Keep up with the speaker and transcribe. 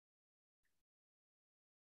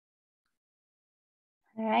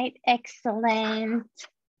All right, excellent.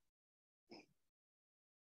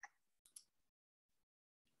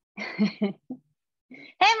 Hey,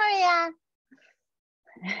 Maria.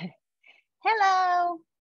 Hello.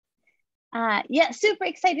 Yeah, super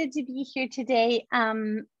excited to be here today.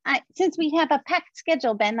 Since we have a packed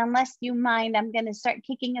schedule, Ben, unless you mind, I'm going to start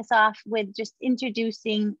kicking us off with just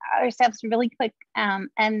introducing ourselves really quick, and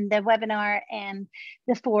the webinar and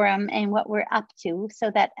the forum and what we're up to,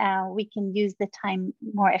 so that we can use the time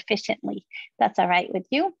more efficiently. That's all right with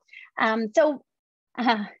you. Hello,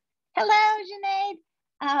 Junaid.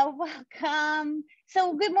 Welcome.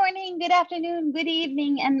 So good morning, good afternoon, good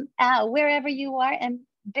evening, and wherever you are, and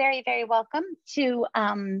very, very welcome to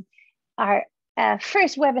our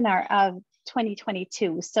first webinar of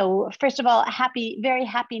 2022. So first of all, very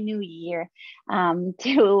happy new year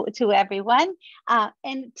to everyone.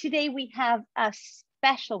 And today we have a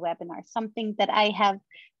special webinar, something that I have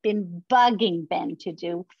been bugging Ben to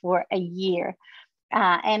do for a year.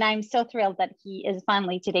 And I'm so thrilled that he is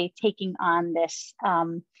finally today taking on this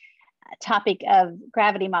topic of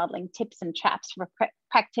gravity modeling tips and traps for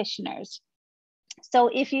practitioners. So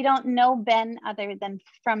if you don't know Ben other than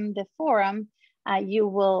from the forum, you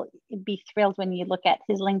will be thrilled when you look at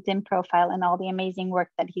his LinkedIn profile and all the amazing work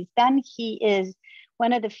that he's done. He is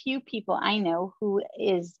one of the few people I know who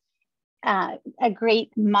is a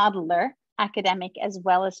great modeler, academic as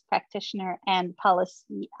well as practitioner, and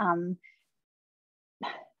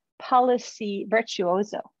policy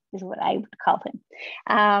virtuoso is what I would call him,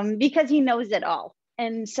 because he knows it all.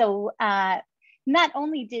 And so not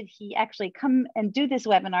only did he actually come and do this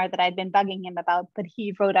webinar that I'd been bugging him about, but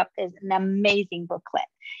he wrote up an amazing booklet.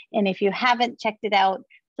 And if you haven't checked it out,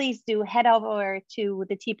 please do head over to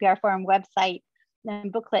the TPR Forum website. The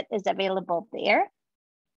booklet is available there.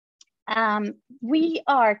 We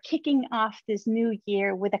are kicking off this new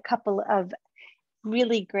year with a couple of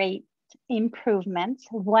really great improvements,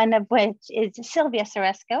 one of which is Sylvia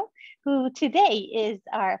Soresco, who today is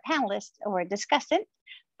our panelist or discussant,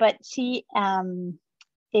 but she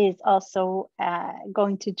is also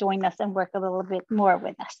going to join us and work a little bit more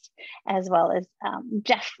with us, as well as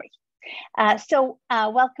Jeffrey. So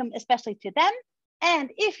welcome especially to them. And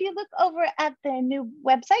if you look over at the new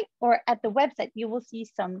website, or at the website, you will see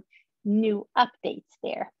some new updates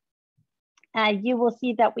there. You will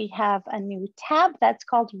see that we have a new tab that's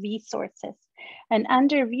called Resources. And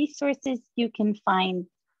under Resources, you can find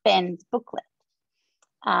Ben's booklet.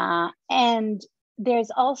 And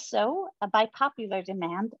there's also, by popular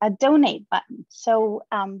demand, a donate button. So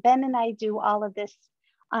Ben and I do all of this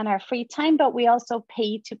on our free time, but we also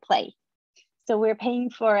pay to play. So we're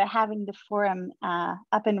paying for having the forum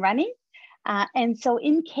up and running. And so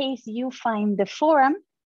in case you find the forum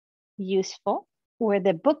useful or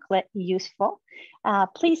the booklet useful,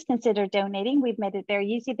 please consider donating. We've made it very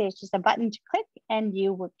easy. There's just a button to click and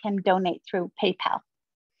you can donate through PayPal.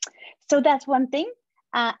 So that's one thing.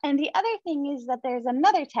 And the other thing is that there's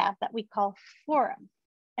another tab that we call Forum.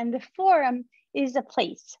 And the Forum is a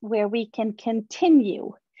place where we can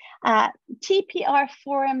continue.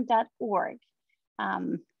 tprforum.org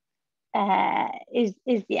is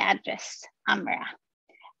the address, Amra.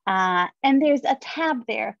 And there's a tab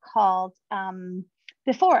there called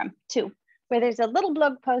the Forum too, where there's a little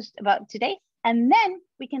blog post about today. And then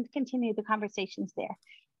we can continue the conversations there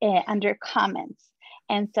under comments.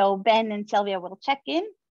 And so Ben and Sylvia will check in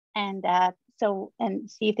and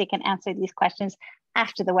see if they can answer these questions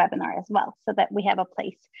after the webinar as well, so that we have a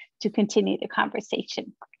place to continue the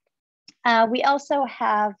conversation. We also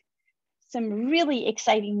have some really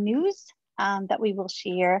exciting news that we will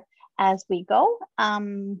share as we go.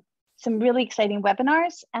 Some really exciting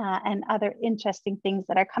webinars and other interesting things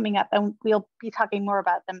that are coming up, and we'll be talking more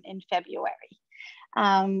about them in February.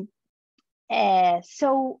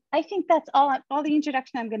 So I think that's all the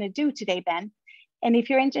introduction I'm going to do today, Ben. And if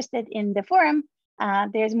you're interested in the forum,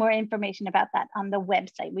 there's more information about that on the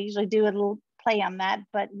website. We usually do a little play on that,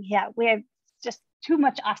 but yeah, we have just too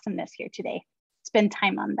much awesomeness here today. Spend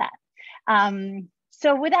time on that.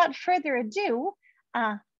 So without further ado,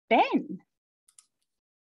 Ben.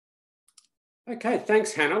 Okay,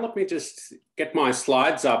 thanks, Hannah. Let me just get my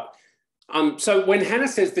slides up. So when Hannah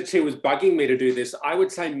says that she was bugging me to do this, I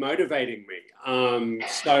would say motivating me.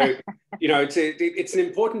 So, you know, it's an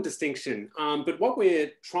important distinction. But what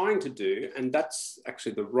we're trying to do, and that's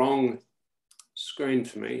actually the wrong screen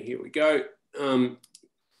for me. Here we go.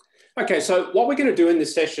 Okay, so what we're going to do in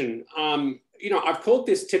this session, you know, I've called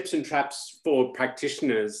this tips and traps for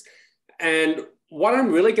practitioners. And what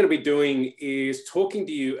I'm really going to be doing is talking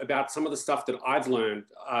to you about some of the stuff that I've learned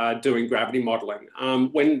doing gravity modeling.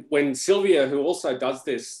 When Sylvia, who also does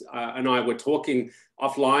this, and I were talking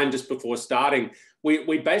offline just before starting,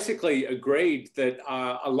 we basically agreed that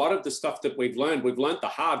a lot of the stuff that we've learned the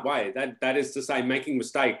hard way. That is to say, making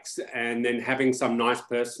mistakes and then having some nice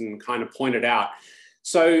person kind of point it out.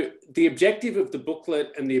 So the objective of the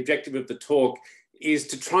booklet and the objective of the talk is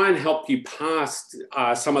to try and help you past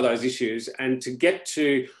some of those issues and to get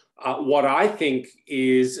to what I think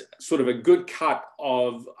is sort of a good cut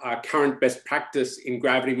of current best practice in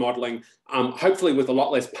gravity modeling, hopefully with a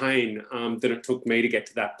lot less pain than it took me to get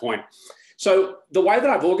to that point. So the way that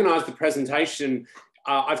I've organized the presentation,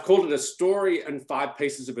 I've called it a story and 5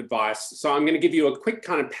 pieces of advice. So I'm going to give you a quick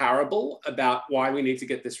kind of parable about why we need to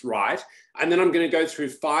get this right. And then I'm going to go through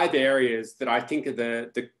 5 areas that I think are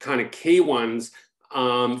the kind of key ones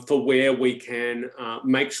for where we can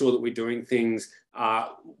make sure that we're doing things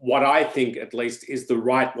what I think at least is the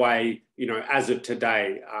right way, you know, as of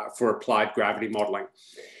today for applied gravity modeling.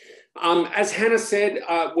 As Hannah said,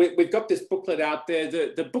 we've got this booklet out there.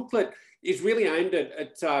 The booklet is really aimed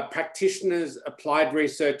at practitioners, applied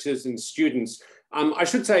researchers and students. I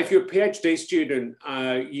should say, if you're a PhD student,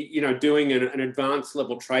 you know, doing an advanced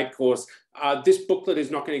level trade course, this booklet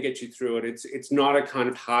is not going to get you through it. It's not a kind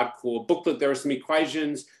of hardcore booklet. There are some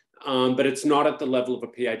equations, but it's not at the level of a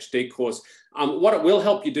PhD course. What it will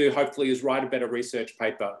help you do, hopefully, is write a better research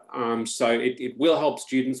paper. So it will help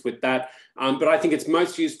students with that. But I think it's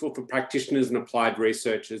most useful for practitioners and applied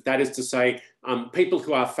researchers. That is to say, people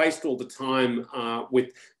who are faced all the time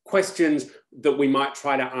with questions that we might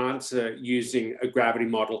try to answer using a gravity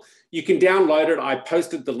model. You can download it. I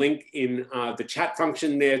posted the link in the chat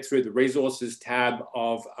function there through the resources tab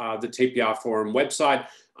of the TPR forum website.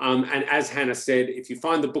 And as Hannah said, if you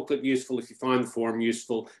find the booklet useful, if you find the forum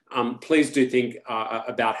useful, please do think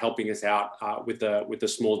about helping us out with a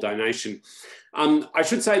small donation. I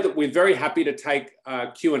should say that we're very happy to take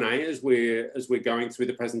Q&A as we're going through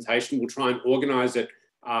the presentation. We'll try and organise it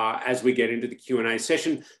as we get into the Q&A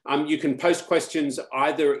session. You can post questions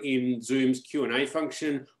either in Zoom's Q&A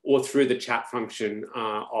function or through the chat function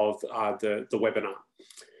of the webinar.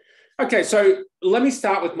 Okay, so let me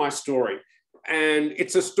start with my story. And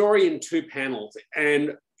it's a story in 2 panels.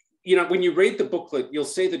 And, you know, when you read the booklet, you'll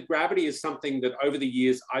see that gravity is something that over the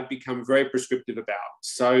years I've become very prescriptive about.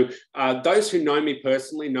 So those who know me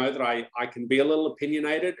personally know that I can be a little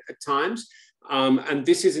opinionated at times. And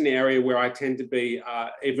this is an area where I tend to be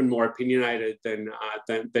even more opinionated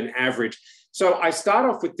than average. So I start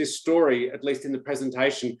off with this story, at least in the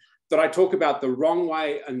presentation, that I talk about the wrong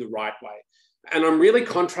way and the right way. And I'm really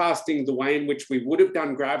contrasting the way in which we would have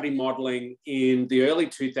done gravity modeling in the early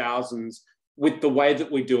 2000s with the way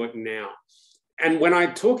that we do it now. And when I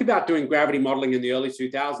talk about doing gravity modeling in the early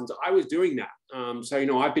 2000s, I was doing that. So, you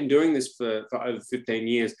know, I've been doing this for over 15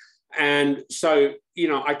 years. And so, you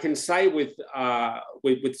know, I can say with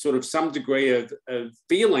sort of some degree of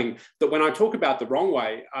feeling that when I talk about the wrong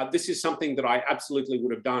way, this is something that I absolutely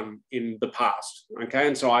would have done in the past. Okay.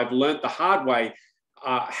 And so I've learned the hard way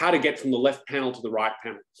how to get from the left panel to the right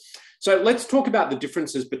panel. So let's talk about the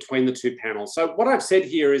differences between the 2 panels. So what I've said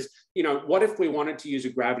here is, you know, what if we wanted to use a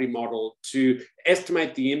gravity model to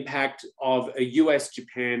estimate the impact of a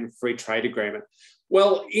US-Japan free trade agreement?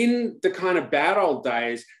 Well, in the kind of bad old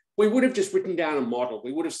days, we would have just written down a model.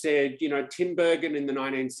 We would have said, you know, Tinbergen in the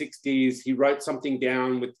 1960s, he wrote something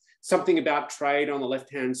down with something about trade on the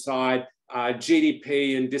left-hand side,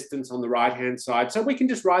 GDP and distance on the right-hand side. So we can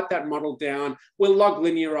just write that model down. We'll log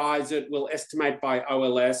linearize it. We'll estimate by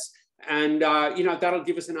OLS. And, you know, that'll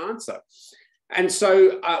give us an answer. And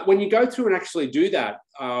so when you go through and actually do that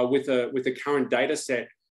with a current data set,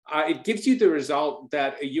 it gives you the result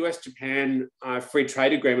that a US-Japan free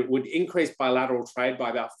trade agreement would increase bilateral trade by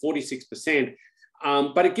about 46%.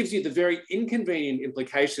 But it gives you the very inconvenient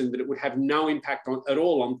implication that it would have no impact at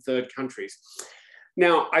all on third countries.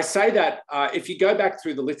 Now, I say that if you go back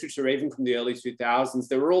through the literature, even from the early 2000s,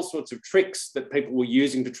 there were all sorts of tricks that people were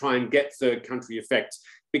using to try and get third country effects.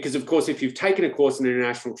 Because, of course, if you've taken a course in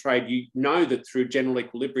international trade, you know that through general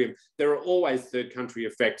equilibrium, there are always third country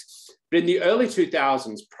effects. But in the early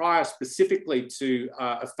 2000s, prior specifically to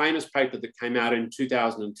a famous paper that came out in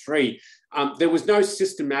 2003, there was no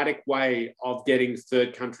systematic way of getting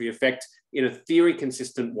third country effects in a theory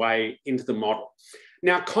consistent way into the model.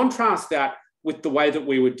 Now, contrast that with the way that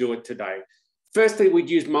we would do it today. Firstly, we'd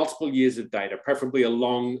use multiple years of data, preferably a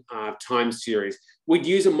long time series. we'd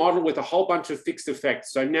use a model with a whole bunch of fixed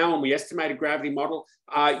effects. So now when we estimate a gravity model,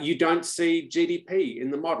 you don't see GDP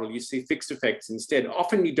in the model, you see fixed effects instead.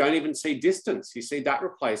 Often you don't even see distance. You see that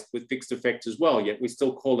replaced with fixed effects as well, yet we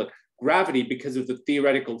still call it gravity because of the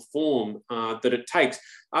theoretical form that it takes.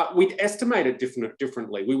 We'd estimate it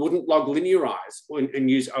differently. We wouldn't log linearize and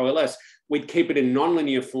use OLS. We'd keep it in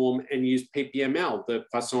nonlinear form and use PPML, the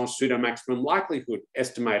Poisson pseudo maximum likelihood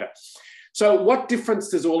estimator. So what difference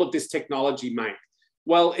does all of this technology make?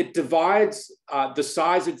 Well, it divides the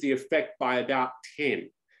size of the effect by about 10.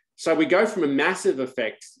 So we go from a massive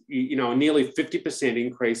effect, a nearly 50%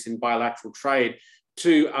 increase in bilateral trade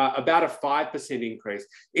to about a 5% increase.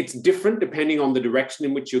 It's different depending on the direction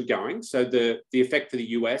in which you're going. So the effect for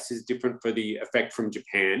the US is different for the effect from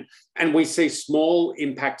Japan. And we see small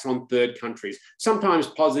impacts on third countries, sometimes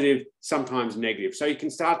positive, sometimes negative. So you can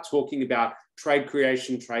start talking about trade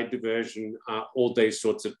creation, trade diversion, all these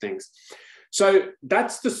sorts of things. So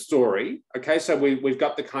that's the story. Okay, so we've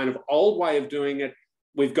got the kind of old way of doing it.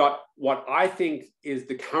 We've got what I think is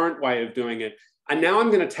the current way of doing it. And now I'm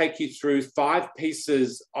going to take you through 5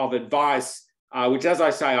 pieces of advice, which, as I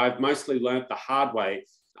say, I've mostly learned the hard way,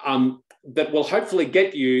 that will hopefully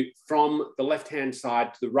get you from the left-hand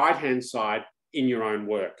side to the right-hand side in your own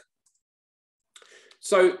work.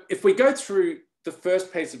 So if we go through the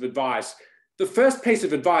first piece of advice, you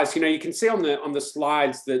can see on the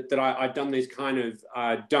slides that I've done these kind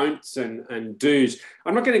of don'ts and do's.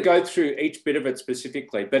 I'm not going to go through each bit of it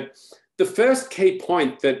specifically, but the first key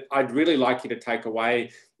point that I'd really like you to take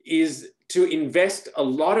away is to invest a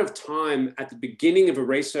lot of time at the beginning of a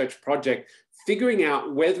research project figuring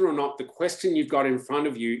out whether or not the question you've got in front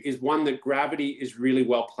of you is one that gravity is really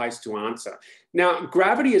well placed to answer. Now,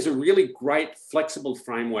 gravity is a really great flexible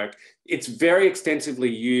framework. It's very extensively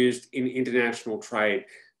used in international trade,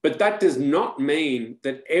 but that does not mean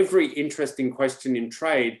that every interesting question in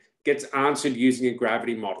trade gets answered using a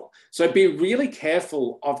gravity model. So be really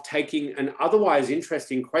careful of taking an otherwise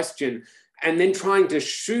interesting question and then trying to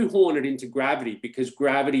shoehorn it into gravity, because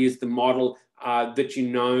gravity is the model that you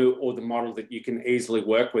know, or the model that you can easily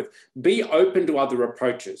work with. Be open to other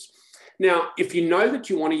approaches. Now, if you know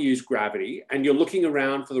that you want to use gravity and you're looking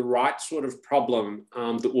around for the right sort of problem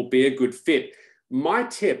that will be a good fit, my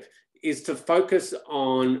tip is to focus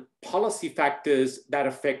on policy factors that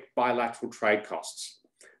affect bilateral trade costs.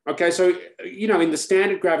 Okay, so, in the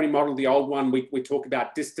standard gravity model, the old one, we talk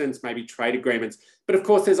about distance, maybe trade agreements, but of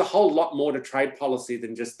course, there's a whole lot more to trade policy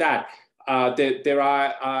than just that. There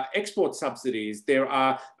are export subsidies, there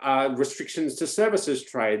are restrictions to services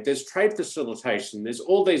trade, there's trade facilitation, there's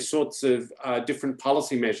all these sorts of different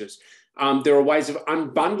policy measures. There are ways of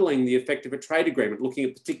unbundling the effect of a trade agreement, looking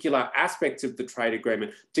at particular aspects of the trade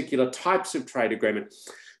agreement, particular types of trade agreement.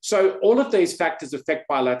 So all of these factors affect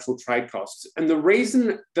bilateral trade costs. And the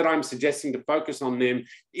reason that I'm suggesting to focus on them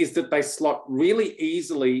is that they slot really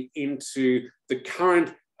easily into the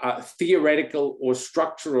current theoretical or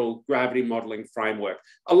structural gravity modeling framework.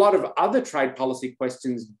 A lot of other trade policy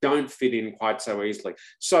questions don't fit in quite so easily.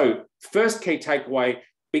 So first key takeaway,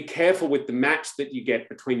 be careful with the match that you get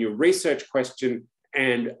between your research question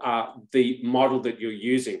and the model that you're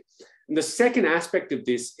using. And the second aspect of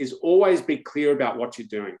this is always be clear about what you're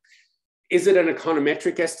doing. Is it an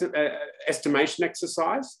econometric estimation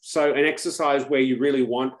exercise? So an exercise where you really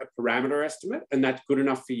want a parameter estimate and that's good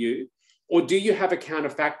enough for you? Or do you have a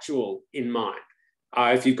counterfactual in mind?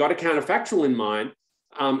 If you've got a counterfactual in mind,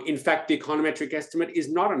 in fact, the econometric estimate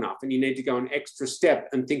is not enough and you need to go an extra step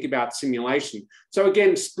and think about simulation. So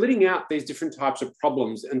again, splitting out these different types of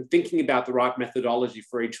problems and thinking about the right methodology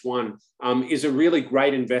for each one is a really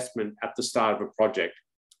great investment at the start of a project.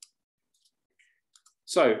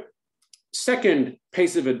 So second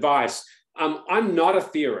piece of advice, I'm not a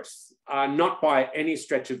theorist, not by any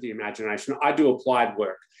stretch of the imagination. I do applied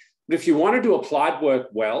work. But if you want to do applied work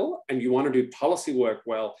well and you want to do policy work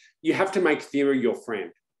well, you have to make theory your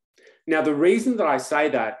friend. Now, the reason that I say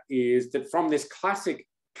that is that from this classic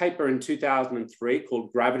paper in 2003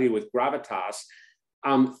 called Gravity with Gravitas,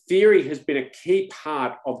 theory has been a key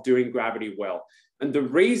part of doing gravity well. And the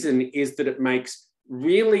reason is that it makes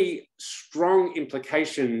really strong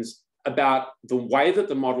implications about the way that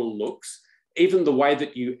the model looks, even the way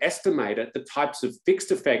that you estimate it, the types of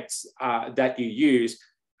fixed effects that you use.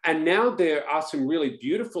 And now there are some really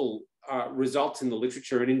beautiful results in the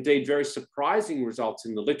literature, and indeed very surprising results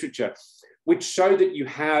in the literature, which show that you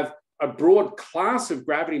have a broad class of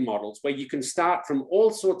gravity models where you can start from all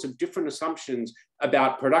sorts of different assumptions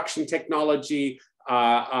about production technology.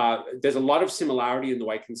 There's a lot of similarity in the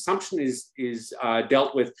way consumption is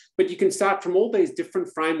dealt with, but you can start from all these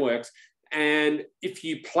different frameworks And if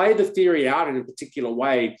you play the theory out in a particular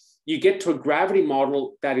way, you get to a gravity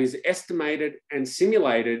model that is estimated and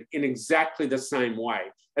simulated in exactly the same way,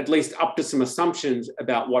 at least up to some assumptions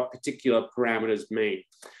about what particular parameters mean.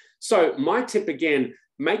 So my tip again,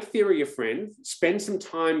 make theory your friend, spend some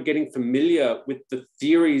time getting familiar with the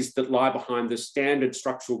theories that lie behind the standard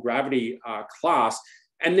structural gravity class,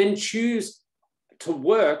 and then choose to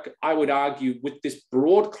work, I would argue, with this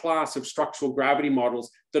broad class of structural gravity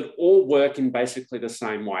models that all work in basically the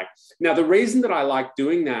same way. Now, the reason that I like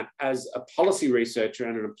doing that as a policy researcher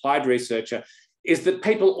and an applied researcher is that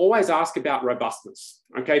people always ask about robustness.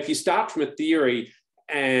 Okay, if you start from a theory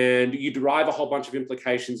and you derive a whole bunch of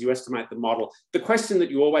implications, you estimate the model, the question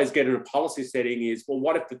that you always get in a policy setting is, well,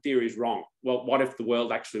 what if the theory is wrong? Well, what if the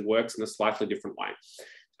world actually works in a slightly different way?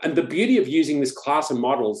 And the beauty of using this class of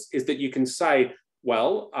models is that you can say,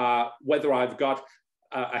 well, whether I've got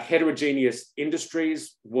a heterogeneous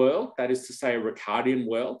industries world, that is to say a Ricardian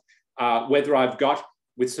world, whether I've got,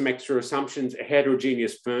 with some extra assumptions, a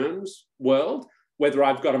heterogeneous firms world, whether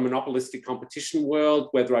I've got a monopolistic competition world,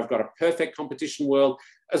 whether I've got a perfect competition world,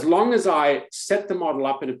 as long as I set the model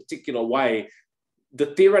up in a particular way, the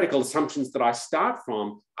theoretical assumptions that I start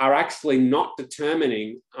from are actually not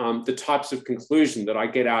determining the types of conclusion that I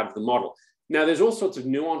get out of the model. Now, there's all sorts of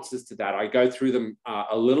nuances to that. I go through them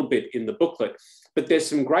a little bit in the booklet, but there's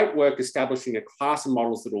some great work establishing a class of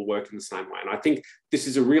models that will work in the same way. And I think this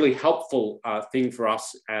is a really helpful thing for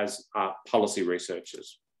us as policy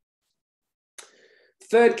researchers.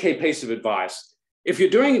 Third key piece of advice, if you're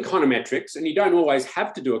doing econometrics, and you don't always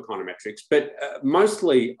have to do econometrics, but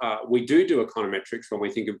mostly we do econometrics when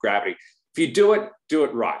we think of gravity. If you do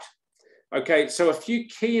it right. Okay, so a few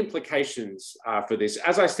key implications for this.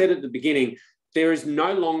 As I said at the beginning, there is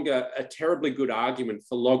no longer a terribly good argument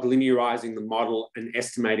for log linearizing the model and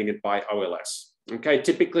estimating it by OLS. Okay,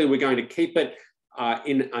 typically we're going to keep it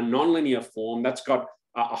in a nonlinear form. That's got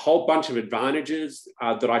a whole bunch of advantages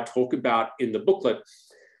that I talk about in the booklet.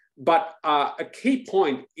 But a key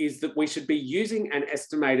point is that we should be using an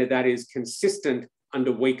estimator that is consistent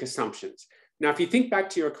under weak assumptions. Now, if you think back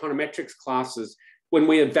to your econometrics classes, when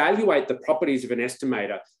we evaluate the properties of an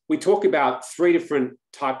estimator, we talk about three different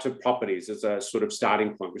types of properties as a sort of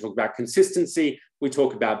starting point. We talk about consistency, we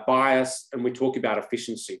talk about bias, and we talk about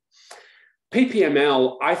efficiency.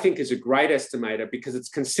 PPML, I think, is a great estimator because it's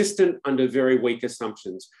consistent under very weak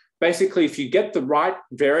assumptions. Basically, if you get the right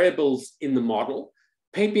variables in the model,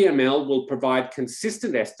 PPML will provide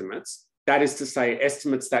consistent estimates, that is to say,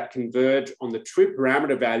 estimates that converge on the true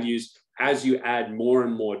parameter values as you add more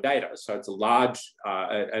and more data. So it's a large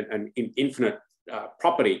and infinite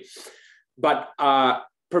property. But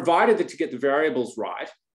provided that you get the variables right,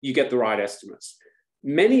 you get the right estimates.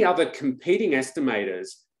 Many other competing estimators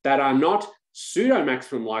that are not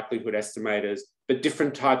pseudo-maximum likelihood estimators, but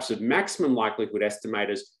different types of maximum likelihood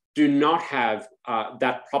estimators do not have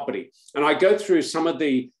that property. And I go through some of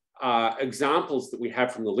the examples that we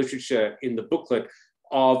have from the literature in the booklet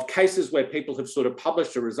of cases where people have sort of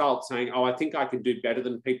published a result saying, oh, I think I can do better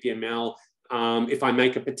than PPML if I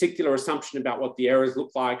make a particular assumption about what the errors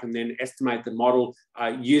look like and then estimate the model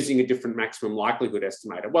using a different maximum likelihood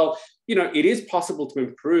estimator. Well, you know, it is possible to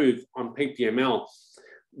improve on PPML,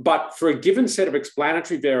 but for a given set of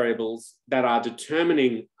explanatory variables that are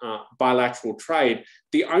determining bilateral trade,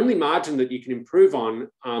 the only margin that you can improve on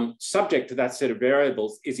subject to that set of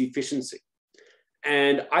variables is efficiency.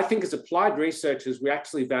 And I think as applied researchers, we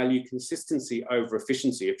actually value consistency over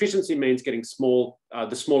efficiency. Efficiency means getting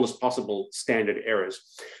the smallest possible standard errors.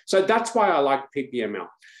 So that's why I like PPML.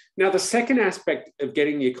 Now, the second aspect of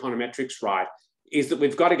getting the econometrics right is that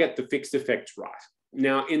we've got to get the fixed effects right.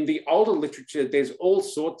 Now, in the older literature, there's all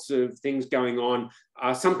sorts of things going on.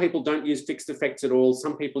 Some people don't use fixed effects at all.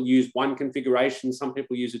 Some people use one configuration. Some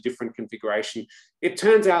people use a different configuration. It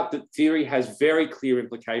turns out that theory has very clear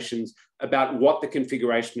implications about what the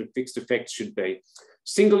configuration of fixed effects should be.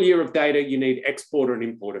 Single year of data, you need exporter and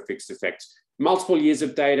importer fixed effects. Multiple years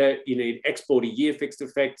of data, you need exporter year fixed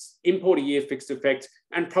effects, importer year fixed effects,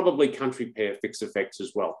 and probably country pair fixed effects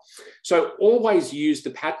as well. So always use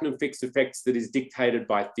the pattern of fixed effects that is dictated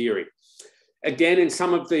by theory. Again, in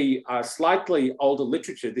some of the slightly older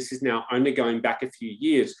literature, this is now only going back a few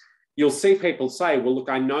years, you'll see people say, well, look,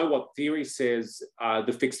 I know what theory says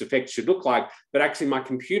the fixed effects should look like, but actually my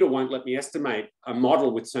computer won't let me estimate a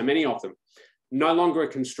model with so many of them. No longer a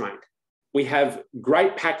constraint. We have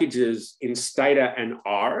great packages in Stata and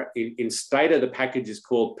R. In Stata, the package is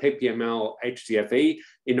called PPML HDFE.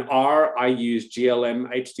 In R, I use GLM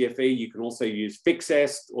HDFE. You can also use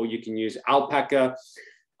FixEst, or you can use Alpaca.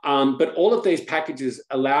 But all of these packages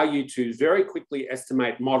allow you to very quickly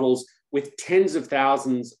estimate models with tens of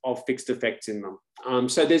thousands of fixed effects in them.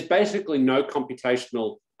 So there's basically no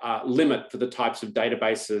computational limit for the types of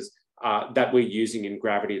databases that we're using in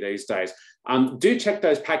Gravity these days. Do check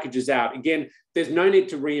those packages out. Again, there's no need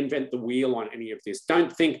to reinvent the wheel on any of this.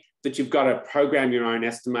 Don't think that you've got to program your own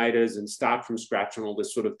estimators and start from scratch and all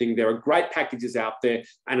this sort of thing. There are great packages out there,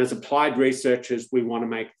 and as applied researchers, we want to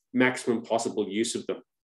make maximum possible use of them.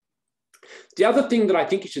 The other thing that I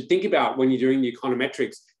think you should think about when you're doing the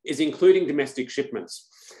econometrics is including domestic shipments.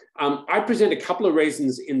 I present a couple of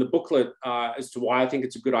reasons in the booklet as to why I think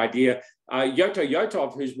it's a good idea. Yoto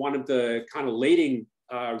Yotov, who's one of the kind of leading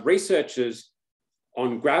researchers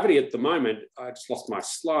on gravity at the moment, I just lost my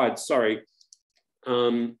slide, sorry,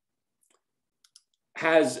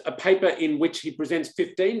 has a paper in which he presents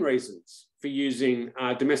 15 reasons for using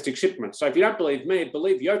domestic shipments. So if you don't believe me,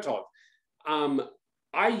 believe Yotov.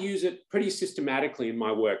 I use it pretty systematically in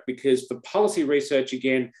my work because for policy research,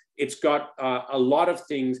 again, it's got a lot of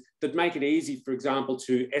things that make it easy, for example,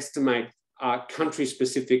 to estimate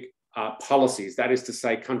country-specific policies. That is to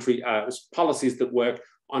say, country policies that work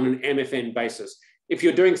on an MFN basis. If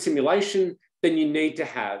you're doing simulation, then you need to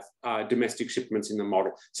have domestic shipments in the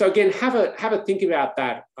model. So again, have a think about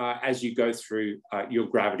that as you go through your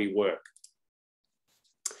gravity work.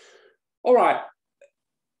 All right.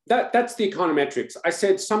 That's the econometrics. I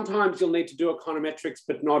said sometimes you'll need to do econometrics,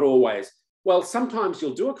 but not always. Well, sometimes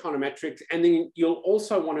you'll do econometrics and then you'll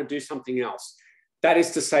also want to do something else. That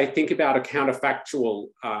is to say, think about a counterfactual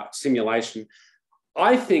simulation.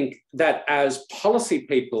 I think that as policy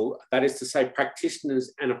people, that is to say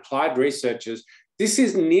practitioners and applied researchers, this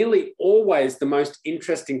is nearly always the most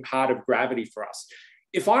interesting part of gravity for us.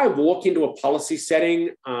 If I walk into a policy setting,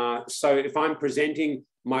 so if I'm presenting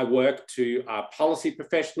my work to policy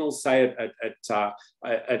professionals, say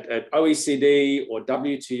at OECD or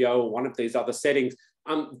WTO or one of these other settings,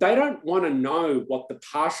 they don't want to know what the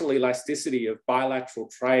partial elasticity of bilateral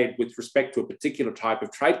trade with respect to a particular type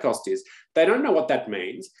of trade cost is. They don't know what that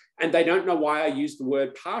means, and they don't know why I use the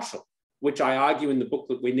word partial, which I argue in the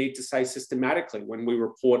booklet we need to say systematically when we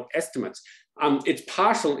report estimates. It's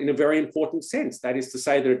partial in a very important sense. That is to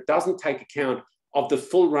say that it doesn't take account of the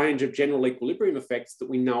full range of general equilibrium effects that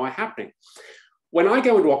we know are happening. When I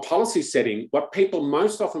go into a policy setting, what people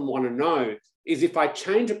most often want to know is if I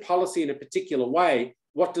change a policy in a particular way,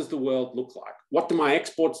 what does the world look like? What do my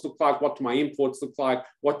exports look like? What do my imports look like?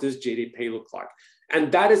 What does GDP look like?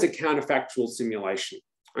 And that is a counterfactual simulation.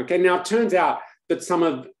 Okay, now it turns out that some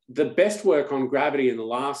of the best work on gravity in the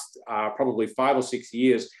last probably 5 or 6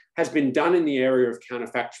 years has been done in the area of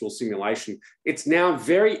counterfactual simulation. It's now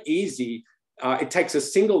very easy. It takes a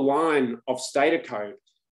single line of Stata code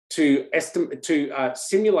to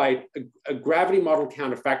simulate a gravity model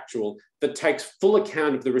counterfactual that takes full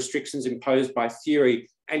account of the restrictions imposed by theory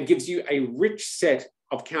and gives you a rich set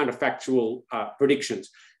of counterfactual predictions.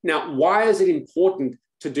 Now, why is it important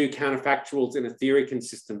to do counterfactuals in a theory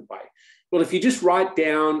consistent way? Well, if you just write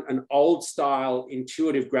down an old style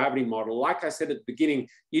intuitive gravity model, like I said at the beginning,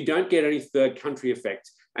 you don't get any third country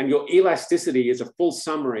effects. And your elasticity is a full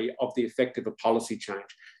summary of the effect of a policy change.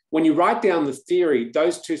 When you write down the theory,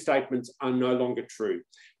 those two statements are no longer true.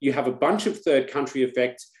 You have a bunch of third country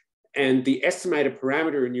effects, and the estimated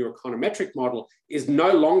parameter in your econometric model is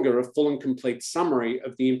no longer a full and complete summary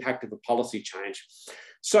of the impact of a policy change.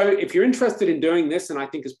 So if you're interested in doing this, and I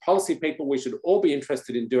think as policy people, we should all be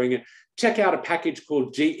interested in doing it, check out a package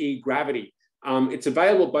called GE Gravity. It's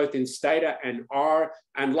available both in Stata and R.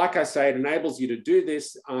 And like I say, it enables you to do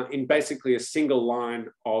this in basically a single line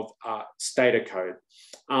of Stata code.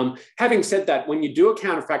 Having said that, when you do a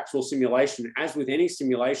counterfactual simulation, as with any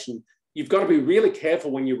simulation, you've got to be really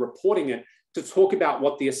careful when you're reporting it to talk about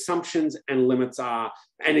what the assumptions and limits are,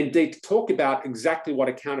 and indeed to talk about exactly what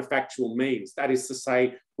a counterfactual means. That is to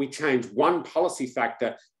say, we change one policy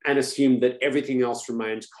factor and assume that everything else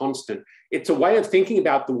remains constant. It's a way of thinking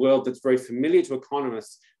about the world that's very familiar to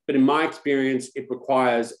economists, but in my experience, it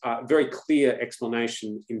requires a very clear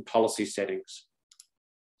explanation in policy settings.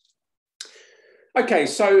 Okay,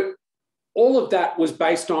 so all of that was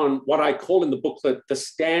based on what I call in the booklet the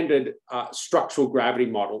standard structural gravity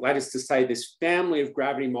model. That is to say, this family of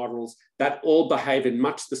gravity models that all behave in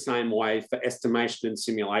much the same way for estimation and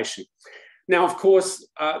simulation. Now, of course,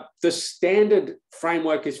 the standard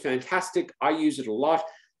framework is fantastic. I use it a lot.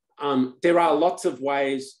 There are lots of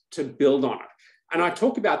ways to build on it. And I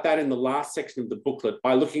talk about that in the last section of the booklet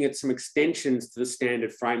by looking at some extensions to the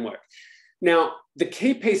standard framework. Now, the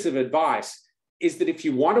key piece of advice is that if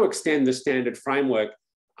you want to extend the standard framework,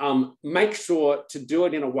 make sure to do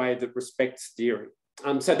it in a way that respects theory.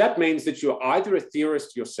 So that means that you're either a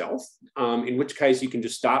theorist yourself, in which case you can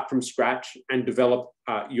just start from scratch and develop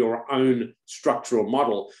your own structural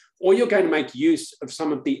model, or you're going to make use of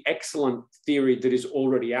some of the excellent theory that is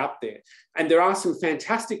already out there. And there are some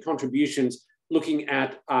fantastic contributions looking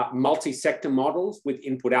at multi-sector models with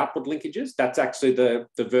input-output linkages. That's actually the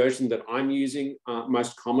version that I'm using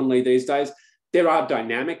most commonly these days. There are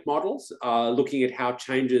dynamic models looking at how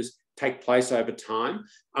changes take place over time.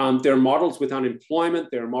 There are models with unemployment,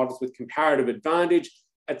 there are models with comparative advantage,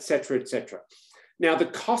 et cetera, et cetera. Now, the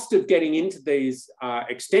cost of getting into these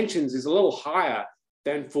extensions is a little higher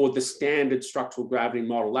than for the standard structural gravity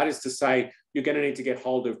model. That is to say, you're going to need to get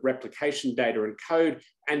hold of replication data and code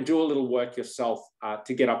and do a little work yourself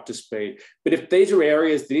to get up to speed. But if these are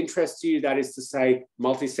areas that interest you, that is to say,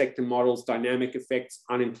 multi-sector models, dynamic effects,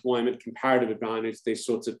 unemployment, comparative advantage, these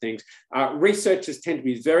sorts of things, researchers tend to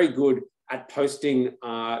be very good at posting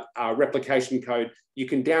replication code. You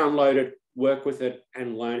can download it, work with it,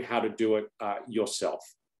 and learn how to do it yourself.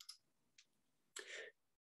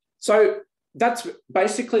 So that's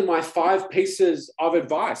basically my 5 pieces of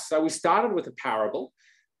advice. So we started with a parable.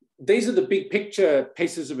 These are the big picture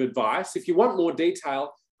pieces of advice. If you want more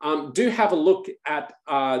detail, do have a look at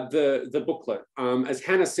the booklet. As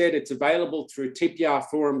Hannah said, it's available through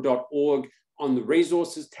tprforum.org on the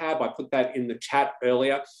resources tab. I put that in the chat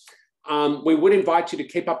earlier. We would invite you to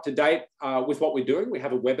keep up to date with what we're doing. We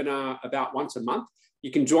have a webinar about once a month.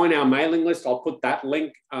 You can join our mailing list. I'll put that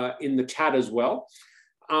link in the chat as well.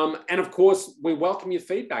 And of course, we welcome your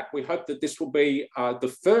feedback. We hope that this will be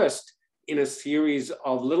the first in a series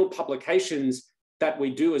of little publications that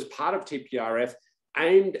we do as part of TPRF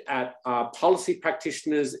aimed at policy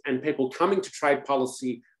practitioners and people coming to trade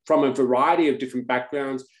policy from a variety of different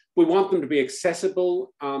backgrounds. We want them to be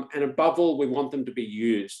accessible, and above all, we want them to be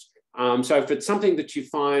used. So if it's something that you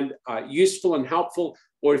find useful and helpful,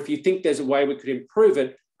 or if you think there's a way we could improve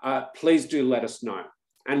it, please do let us know.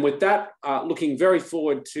 And with that, looking very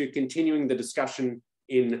forward to continuing the discussion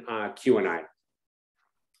in Q&A.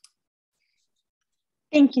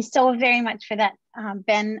 Thank you so very much for that,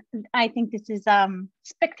 Ben. I think this is a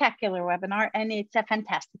spectacular webinar, and it's a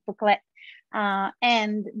fantastic booklet.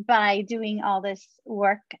 And by doing all this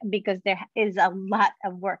work, because there is a lot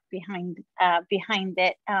of work behind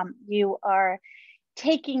it, you are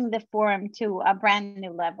taking the forum to a brand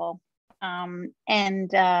new level.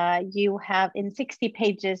 And you have in 60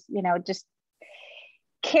 pages, you know, just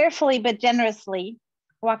carefully but generously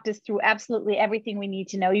walked us through absolutely everything we need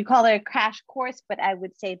to know. You call it a crash course, but I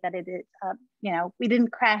would say that it is, you know, we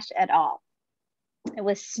didn't crash at all. It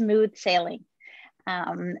was smooth sailing.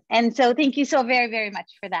 And so thank you so very, very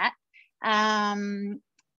much for that. I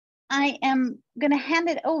am going to hand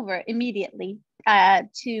it over immediately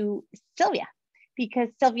to Sylvia, because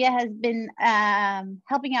Sylvia has been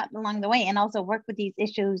helping out along the way and also work with these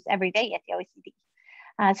issues every day at the OECD.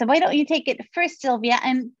 So why don't you take it first, Sylvia,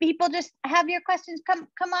 and people just have your questions, come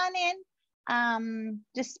on in,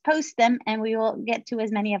 just post them and we will get to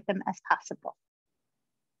as many of them as possible.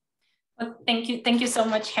 Well, thank you so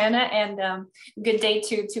much, Hannah, and good day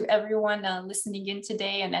to everyone listening in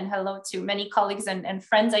today, and hello to many colleagues and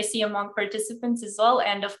friends I see among participants as well.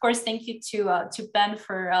 And of course, thank you to Ben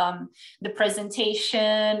for the presentation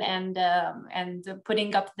and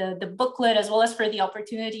putting up the booklet, as well as for the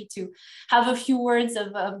opportunity to have a few words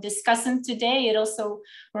of discussion today. It also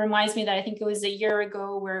reminds me that I think it was a year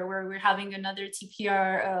ago where we're having another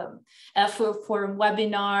TPR forum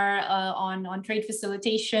webinar on trade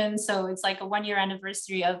facilitation. So it's like a 1-year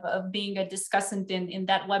anniversary of being a discussant in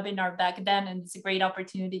that webinar back then, and it's a great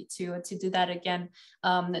opportunity to do that again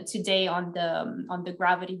today on the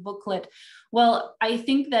Gravity booklet. Well, I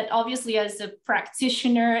think that obviously as a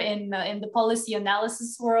practitioner in the policy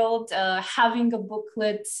analysis world, having a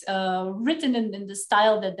booklet written in the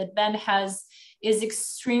style that Ben has is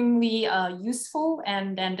extremely useful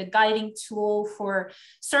and a guiding tool for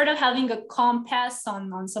sort of having a compass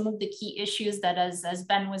on some of the key issues that, as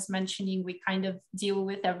Ben was mentioning, we kind of deal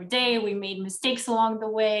with every day. We made mistakes along the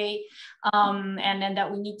way, and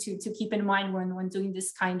that we need to keep in mind when doing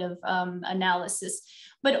this kind of analysis.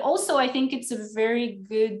 But also, I think it's a very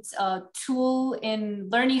good tool in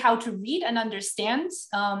learning how to read and understand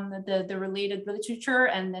the related literature,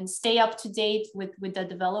 and then stay up to date with the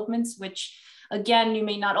developments, which again, you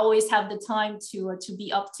may not always have the time to be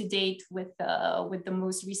up to date with the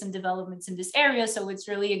most recent developments in this area. So it's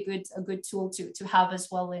really a good tool to have as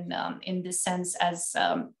well in this sense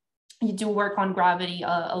you do work on gravity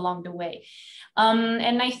along the way.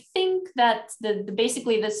 And I think that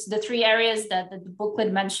basically the three areas that the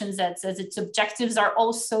booklet mentions as its objectives are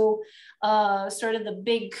also sort of the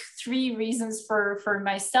big three reasons for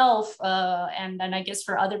myself and I guess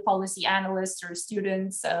for other policy analysts or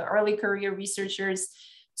students, early career researchers,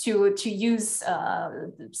 to use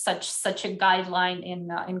such a guideline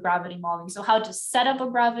in gravity modeling. So how to set up a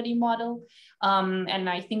gravity model. And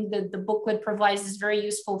I think that the booklet provides this very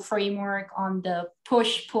useful framework on the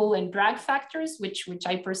push, pull, and drag factors, which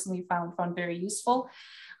I personally found very useful.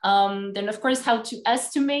 Then of course, how to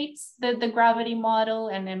estimate the gravity model.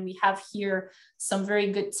 And then we have here some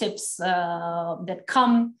very good tips that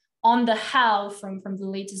come on the how from the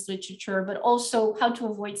latest literature, but also how to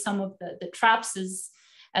avoid some of the traps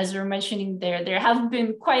as we're mentioning there have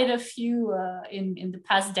been quite a few in the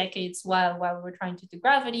past decades while we're trying to do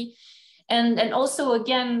gravity. And also,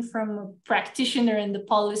 again, from a practitioner in the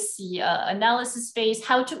policy analysis space,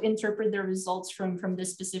 how to interpret the results from the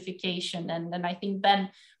specification. And I think Ben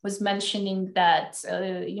was mentioning that,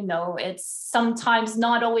 it's sometimes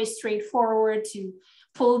not always straightforward to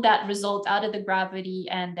pull that result out of the gravity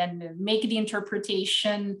and then make the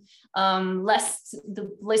interpretation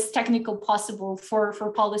the less technical possible for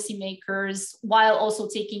policymakers, while also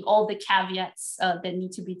taking all the caveats that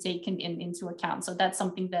need to be taken into account. So that's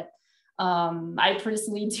something that I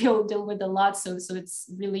personally deal with a lot. So it's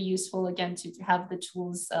really useful, again, to have the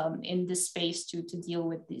tools in this space to deal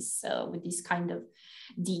with these kind of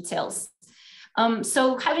details.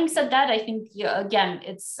 So having said that, I think, again,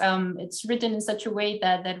 it's written in such a way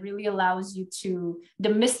that really allows you to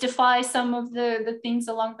demystify some of the things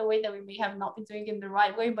along the way that we may have not been doing in the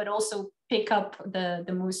right way, but also pick up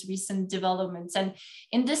the most recent developments. And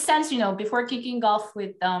in this sense, before kicking off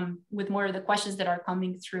with more of the questions that are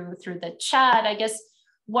coming through the chat, I guess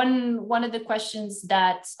one of the questions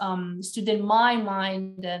that stood in my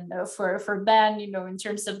mind, and for Ben, in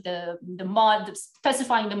terms of the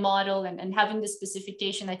specifying the model and having the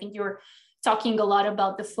specification, I think you're talking a lot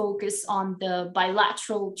about the focus on the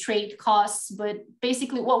bilateral trade costs, but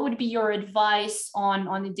basically what would be your advice on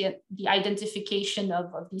the identification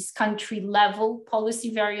of these country level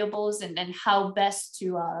policy variables and how best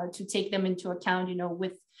to take them into account,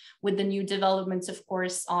 with the new developments, of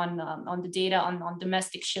course, on the data on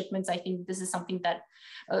domestic shipments. I think this is something that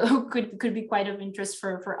could be quite of interest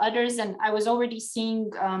for others. And I was already seeing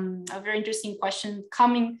a very interesting question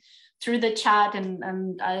coming through the chat,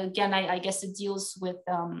 and again, I guess it deals with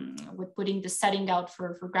putting the setting out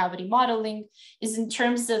for gravity modeling, is in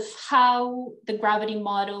terms of how the gravity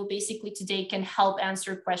model basically today can help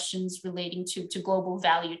answer questions relating to global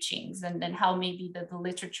value chains, and then how maybe the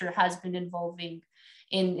literature has been evolving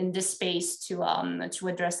in this space to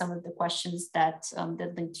address some of the questions that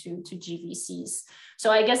link to GVCs. So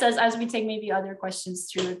I guess as we take maybe other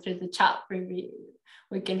questions through the chat, maybe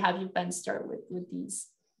we can have you, Ben, start with these.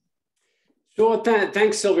 Sure,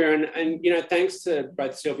 thanks, Sylvia, and thanks to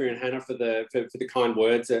both Sylvia and Hannah for the kind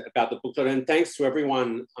words about the booklet, and thanks to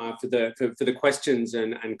everyone for the questions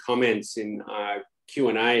and comments in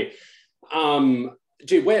Q&A.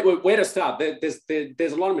 Gee, where to start? There's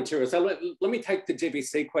a lot of material. So let me take the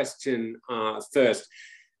GVC question first.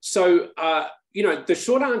 So the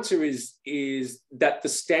short answer is that the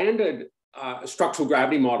standard structural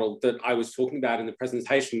gravity model that I was talking about in the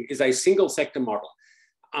presentation is a single sector model.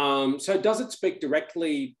 So does it speak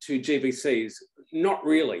directly to GVCs? Not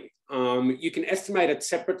really. You can estimate it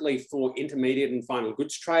separately for intermediate and final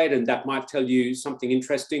goods trade, and that might tell you something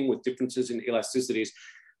interesting with differences in elasticities.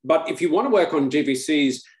 But if you want to work on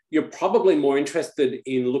GVCs, you're probably more interested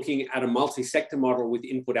in looking at a multi-sector model with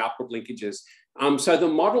input-output linkages. So the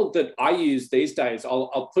model that I use these days,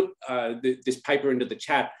 I'll put this paper into the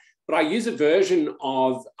chat, but I use a version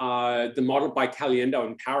of the model by Caliendo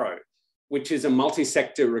and Paro, which is a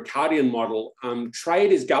multi-sector Ricardian model.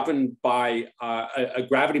 Trade is governed by a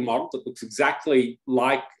gravity model that looks exactly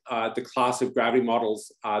like the class of gravity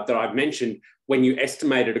models that I've mentioned when you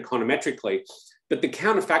estimate it econometrically. But the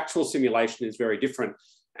counterfactual simulation is very different.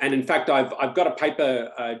 And in fact, I've got a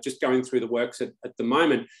paper just going through the works at the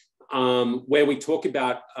moment where we talk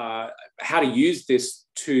about how to use this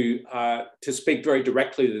to speak very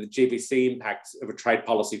directly to the GVC impacts of a trade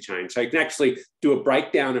policy change. So you can actually do a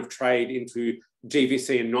breakdown of trade into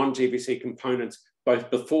GVC and non-GVC components,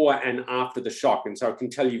 both before and after the shock. And so it can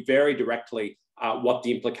tell you very directly what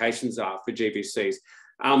the implications are for GVCs.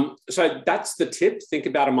 So that's the tip. Think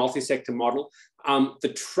about a multi-sector model.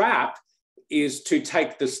 The trap is to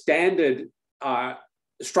take the standard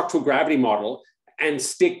structural gravity model and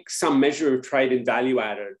stick some measure of trade and value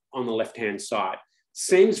added on the left-hand side.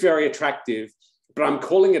 Seems very attractive, but I'm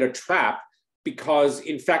calling it a trap because,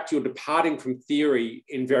 in fact, you're departing from theory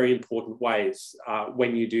in very important ways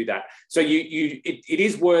when you do that. So it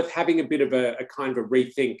is worth having a bit of a kind of a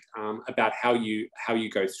rethink about how you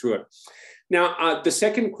go through it. Now, the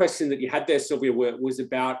second question that you had there, Sylvia, was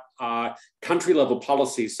about country level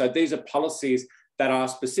policies. So these are policies that are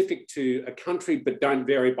specific to a country but don't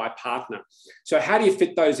vary by partner. So how do you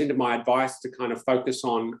fit those into my advice to kind of focus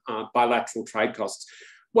on bilateral trade costs?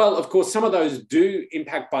 Well, of course, some of those do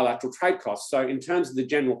impact bilateral trade costs. So in terms of the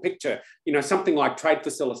general picture, something like trade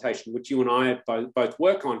facilitation, which you and I both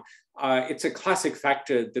work on, it's a classic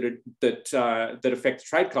factor that affects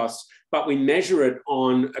trade costs, but we measure it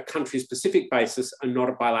on a country-specific basis and not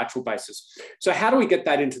a bilateral basis. So how do we get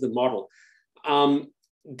that into the model?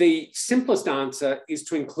 The simplest answer is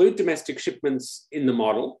to include domestic shipments in the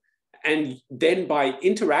model, and then by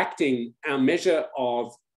interacting our measure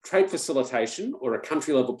of trade facilitation or a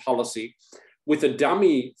country level policy with a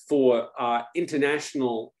dummy for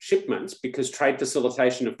international shipments, because trade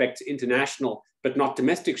facilitation affects international but not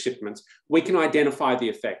domestic shipments, we can identify the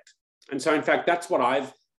effect. And so in fact, that's what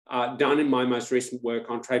I've done in my most recent work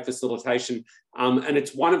on trade facilitation. And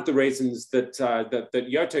it's one of the reasons that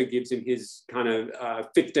Yoto gives in his kind of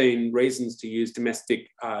 15 reasons to use domestic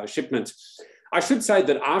shipments. I should say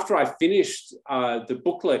that after I finished the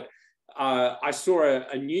booklet, I saw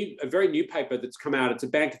a very new paper that's come out. It's a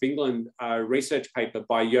Bank of England research paper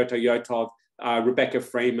by Yoto Yotov, Rebecca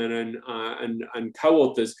Freeman, and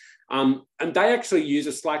co-authors. And they actually use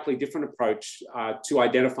a slightly different approach to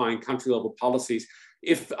identifying country-level policies.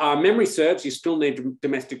 If memory serves, you still need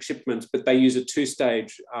domestic shipments, but they use a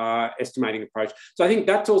two-stage estimating approach. So I think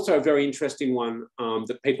that's also a very interesting one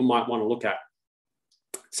that people might want to look at.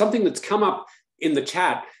 Something that's come up in the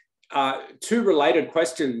chat, two related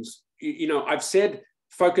questions. I've said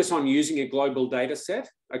focus on using a global data set.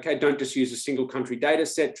 Okay, don't just use a single country data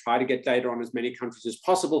set, try to get data on as many countries as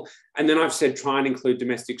possible. And then I've said try and include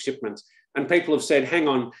domestic shipments. And people have said, hang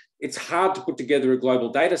on, it's hard to put together a global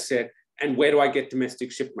data set, and where do I get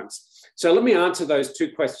domestic shipments? So let me answer those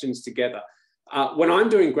two questions together. When I'm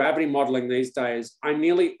doing gravity modeling these days, I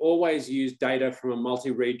nearly always use data from a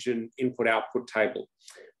multi-region input-output table.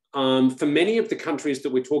 For many of the countries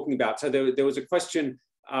that we're talking about, so there was a question,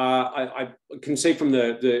 I can see from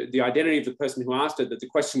the identity of the person who asked it that the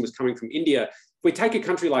question was coming from India. If we take a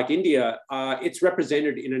country like India, it's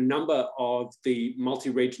represented in a number of the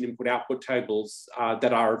multi-region input-output tables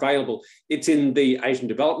that are available. It's in the Asian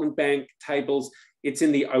Development Bank tables, it's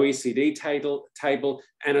in the OECD table,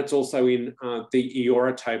 and it's also in the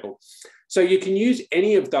EORA table. So you can use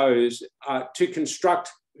any of those to construct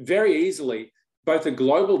very easily both a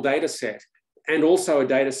global data set and also a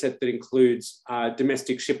data set that includes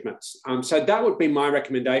domestic shipments. So that would be my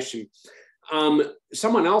recommendation.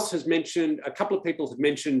 Someone else has mentioned, a couple of people have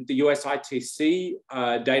mentioned the US ITC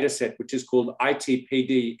data set, which is called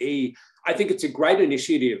ITPDE. I think it's a great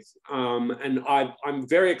initiative, and I'm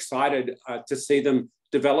very excited to see them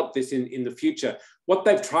develop this in the future. What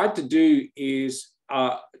they've tried to do is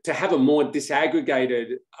to have a more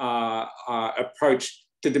disaggregated approach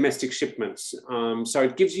to domestic shipments. So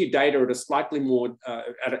it gives you data at a slightly more,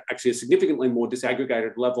 actually a significantly more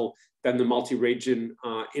disaggregated level than the multi-region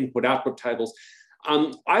input-output tables.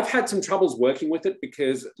 I've had some troubles working with it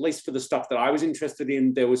because, at least for the stuff that I was interested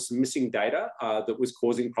in, there was some missing data that was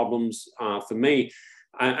causing problems for me.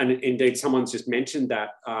 And indeed, someone's just mentioned that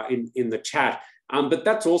in the chat. But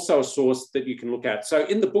that's also a source that you can look at. So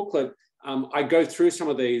in the booklet, I go through some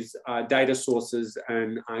of these data sources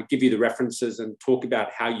and give you the references and talk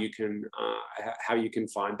about how you can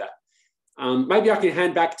find that. Maybe I can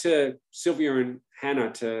hand back to Sylvia and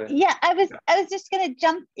Hannah to. Yeah, I was just going to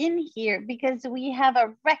jump in here because we have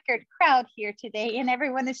a record crowd here today, and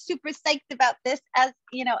everyone is super psyched about this, as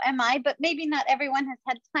am I. But maybe not everyone has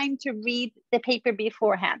had time to read the paper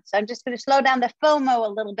beforehand. So I'm just going to slow down the FOMO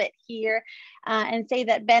a little bit here and say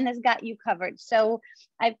that Ben has got you covered. So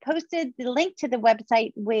I've posted the link to the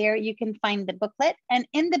website where you can find the booklet, and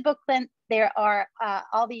in the booklet there are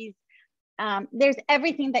all these. There's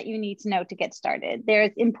everything that you need to know to get started. There's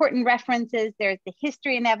important references. There's the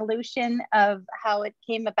history and evolution of how it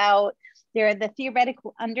came about. There are the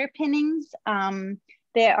theoretical underpinnings.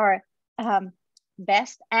 There are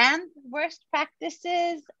best and worst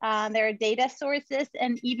practices. There are data sources,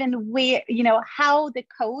 and even where, how the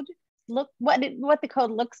code what the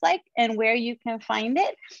code looks like and where you can find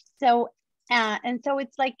it. So and so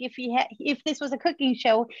it's like if this was a cooking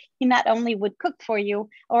show, he not only would cook for you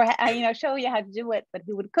or show you how to do it, but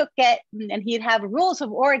he would cook it, and he'd have rules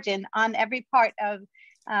of origin on every part of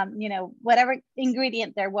whatever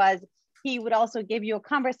ingredient there was. he would also give you a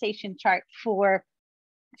conversation chart for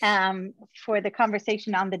the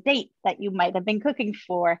conversation on the date that you might have been cooking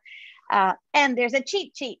for. And there's a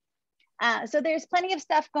cheat sheet. So there's plenty of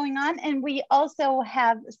stuff going on. And we also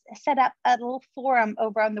have set up a little forum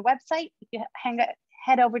over on the website. If you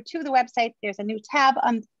head over to the website, there's a new tab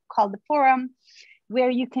called the forum, where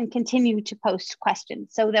you can continue to post questions,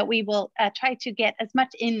 so that we will try to get as much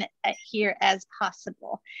in here as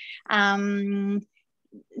possible.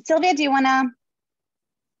 Sylvia, do you wanna?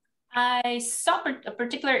 I saw a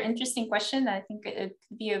particular interesting question. I think it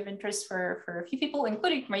could be of interest for a few people,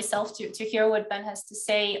 including myself, to hear what Ben has to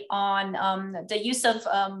say on the use of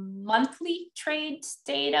monthly trade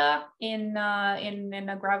data in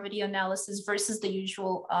a gravity analysis versus the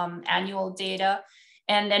usual annual data.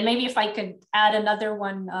 And then maybe if I could add another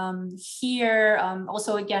one here,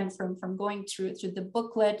 also again, from going through the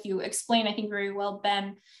booklet, you explain, I think very well,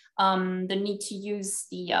 Ben, the need to use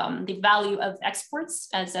the value of exports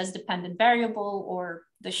as dependent variable, or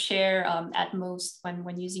the share at most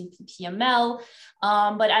when using PPML.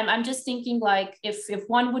 But I'm just thinking, like, if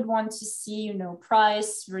one would want to see, you know,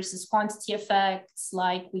 price versus quantity effects,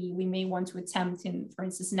 like we may want to attempt in, for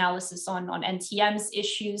instance, analysis on NTM's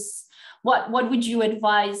issues, what would you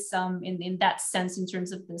advise in that sense in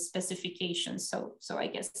terms of the specifications? So I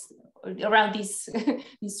guess around these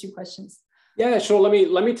these two questions. Yeah, sure.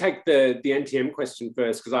 Let me take the NTM question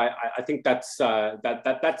first, because I think that's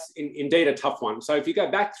indeed a tough one. So if you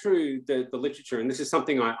go back through the literature, and this is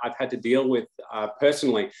something I've had to deal with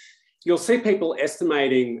personally, you'll see people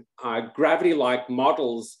estimating gravity-like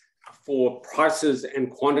models for prices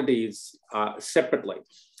and quantities separately.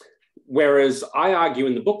 Whereas I argue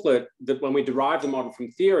in the booklet that when we derive the model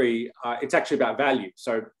from theory, it's actually about value.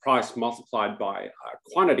 So price multiplied by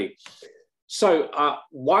quantity. So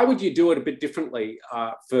why would you do it a bit differently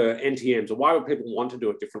for NTMs, or why would people want to do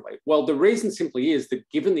it differently? Well, the reason simply is that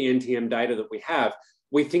given the NTM data that we have,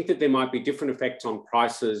 we think that there might be different effects on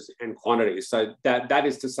prices and quantities. So that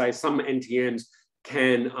is to say, some NTMs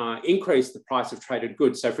can increase the price of traded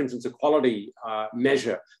goods. So for instance, a quality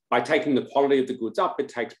measure, by taking the quality of the goods up, it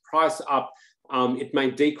takes price up. It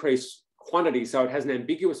may decrease quantity, so it has an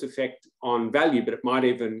ambiguous effect on value, but it might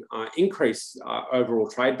even increase overall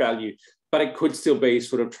trade value. But it could still be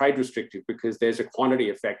sort of trade restrictive because there's a quantity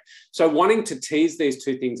effect. So wanting to tease these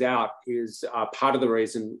two things out is part of the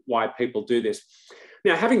reason why people do this.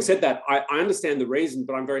 Now, having said that, I understand the reason,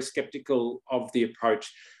 but I'm very skeptical of the approach.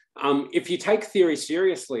 If you take theory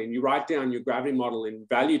seriously and you write down your gravity model in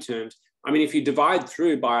value terms, I mean, if you divide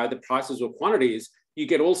through by either prices or quantities, you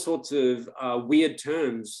get all sorts of weird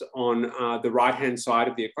terms on the right-hand side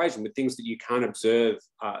of the equation with things that you can't observe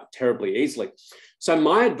terribly easily. So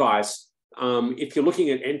my advice, if you're looking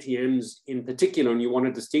at NTMs in particular and you want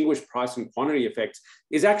to distinguish price and quantity effects,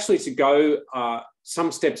 is actually to go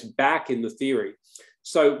some steps back in the theory.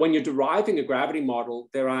 So when you're deriving a gravity model,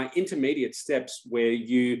 there are intermediate steps where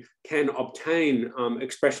you can obtain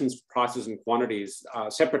expressions for prices and quantities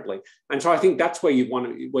separately. And so I think that's where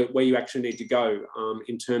where you actually need to go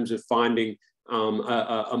in terms of finding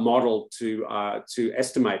a model to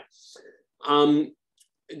estimate.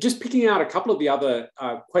 Just picking out a couple of the other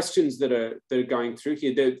questions that are going through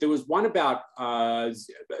here. There was one about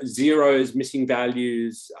zeros, missing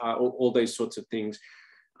values, all these sorts of things.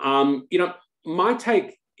 You know, my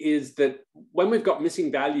take is that when we've got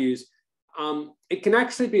missing values, it can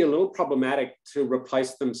actually be a little problematic to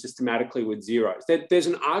replace them systematically with zeros. There's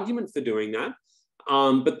an argument for doing that,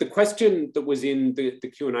 but the question that was in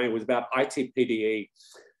the Q&A was about ITPDE.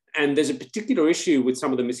 And there's a particular issue with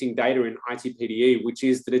some of the missing data in ITPDE, which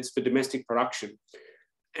is that it's for domestic production.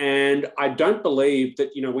 And I don't believe that,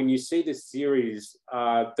 you know, when you see this series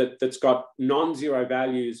that's got non-zero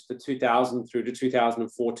values for 2000 through to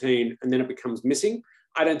 2014, and then it becomes missing,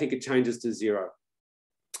 I don't think it changes to zero.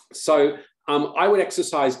 So I would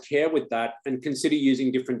exercise care with that and consider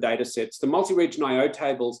using different data sets. The multi-region IO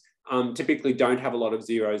tables typically don't have a lot of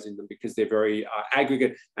zeros in them because they're very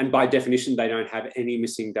aggregate, and by definition, they don't have any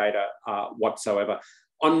missing data whatsoever.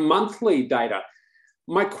 On monthly data,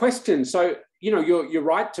 my question, so, you know, you're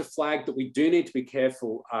right to flag that we do need to be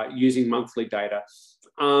careful using monthly data.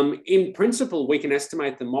 In principle, we can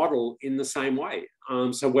estimate the model in the same way.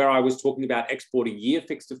 So where I was talking about export a year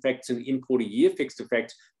fixed effects and import a year fixed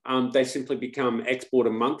effects, they simply become export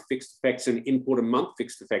a month fixed effects and import a month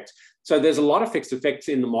fixed effects. So there's a lot of fixed effects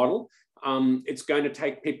in the model. It's going to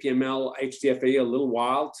take PPML, HDFE a little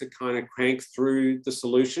while to kind of crank through the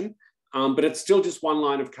solution, but it's still just one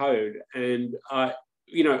line of code. And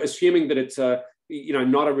you know, assuming that it's a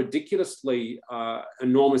not a ridiculously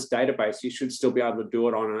enormous database. You should still be able to do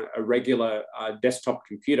it on a regular desktop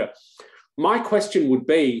computer. My question would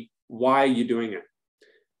be, why are you doing it?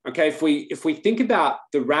 Okay, if we think about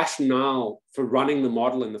the rationale for running the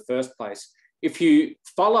model in the first place, if you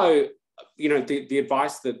follow, the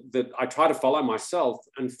advice that I try to follow myself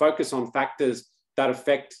and focus on factors that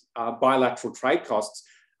affect bilateral trade costs,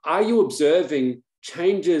 are you observing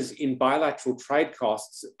changes in bilateral trade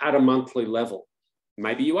costs at a monthly level?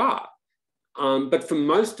 Maybe you are. But for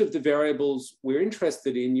most of the variables we're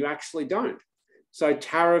interested in, you actually don't. So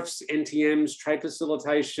tariffs, NTMs, trade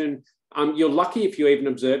facilitation, you're lucky if you even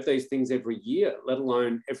observe these things every year, let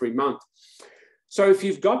alone every month. So if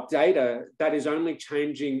you've got data that is only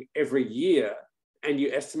changing every year and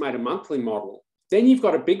you estimate a monthly model, then you've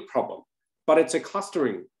got a big problem, but it's a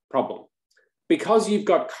clustering problem. Because you've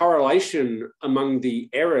got correlation among the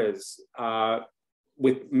errors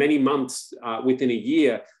with many months within a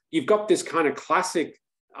year, you've got this kind of classic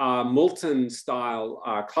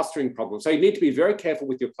Moulton-style clustering problem. So you need to be very careful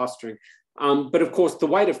with your clustering. But of course, the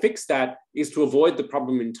way to fix that is to avoid the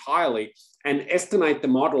problem entirely and estimate the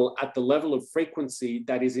model at the level of frequency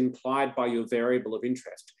that is implied by your variable of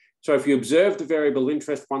interest. So if you observe the variable of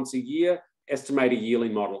interest once a year, estimate a yearly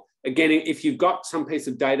model. Again, if you've got some piece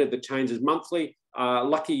of data that changes monthly,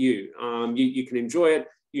 lucky you. You can enjoy it.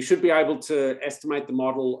 You should be able to estimate the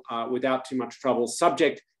model without too much trouble,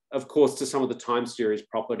 subject, of course, to some of the time series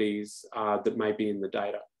properties that may be in the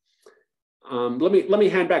data. Let me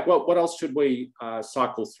hand back. What else should we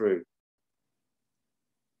cycle through?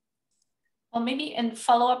 Well, maybe in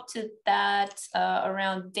follow up to that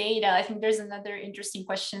around data, I think there's another interesting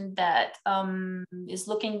question that is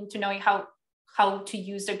looking to knowing how to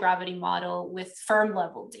use the gravity model with firm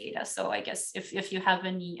level data. So I guess if you have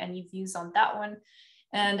any views on that one.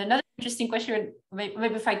 And another interesting question,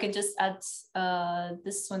 maybe if I could just add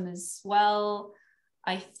this one as well,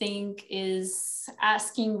 I think is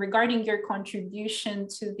asking regarding your contribution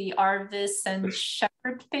to the Arvis and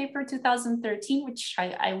Shepard paper 2013, which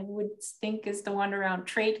I would think is the one around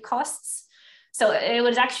trade costs. So it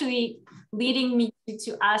was actually leading me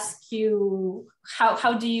to ask you,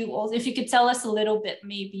 how do you also, if you could tell us a little bit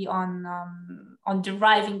maybe on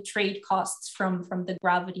deriving trade costs from the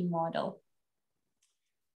gravity model.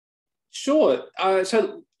 Sure.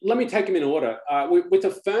 So let me take them in order. With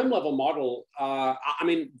a firm level model, I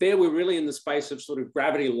mean, there we're really in the space of sort of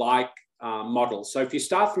gravity-like models. So if you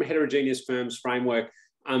start from heterogeneous firms framework,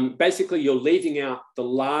 basically you're leaving out the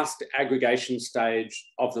last aggregation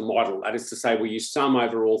stage of the model. That is to say, where you sum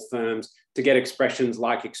over all firms to get expressions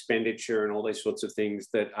like expenditure and all these sorts of things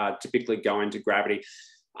that typically go into gravity.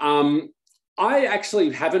 I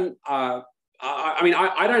actually haven't, I mean,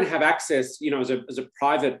 I don't have access, as a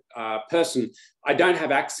private person, I don't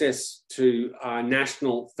have access to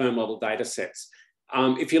national firm level data sets.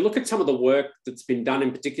 If you look at some of the work that's been done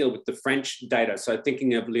in particular with the French data, so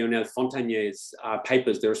thinking of Lionel Fontanier's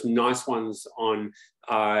papers, there are some nice ones on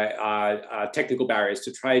technical barriers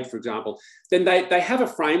to trade, for example, then they have a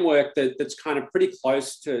framework that's kind of pretty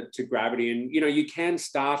close to gravity. And, you can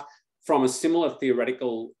start from a similar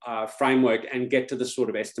theoretical framework and get to the sort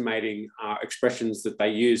of estimating expressions that they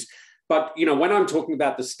use. But, when I'm talking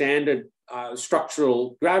about the standard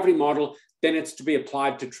structural gravity model, then it's to be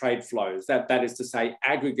applied to trade flows. That is to say,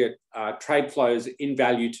 aggregate trade flows in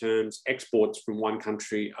value terms, exports from one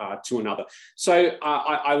country to another. So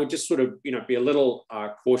I would just sort of, be a little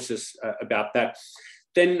cautious about that.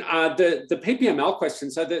 Then the PPML question.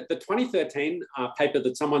 So the 2013 paper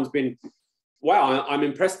that someone's been, wow, I'm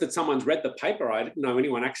impressed that someone's read the paper. I didn't know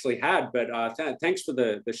anyone actually had, but thanks for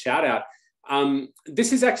the shout out.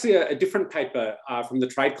 This is actually a different paper from the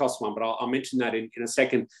trade cost one, but I'll mention that in a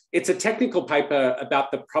second. It's a technical paper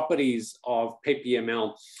about the properties of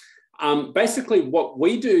PPML. Basically, what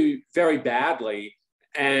we do very badly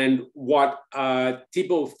and what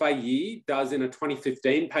Thibault Failly does in a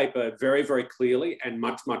 2015 paper very, very clearly and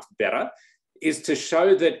much, much better is to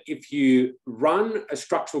show that if you run a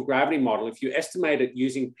structural gravity model, if you estimate it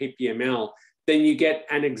using PPML, then you get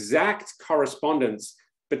an exact correspondence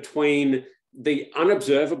between the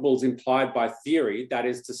unobservables implied by theory, that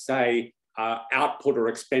is to say, output or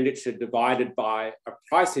expenditure divided by a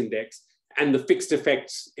price index, and the fixed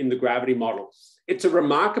effects in the gravity model. It's a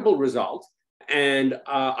remarkable result, and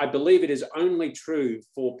I believe it is only true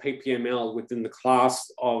for PPML within the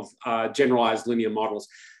class of generalized linear models.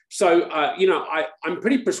 So, I'm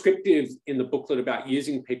pretty prescriptive in the booklet about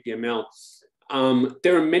using PPML.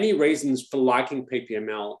 There are many reasons for liking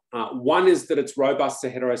PPML. One is that it's robust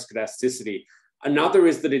to heteroscedasticity. Another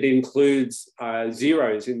is that it includes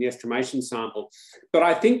zeros in the estimation sample. But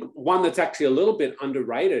I think one that's actually a little bit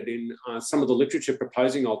underrated in some of the literature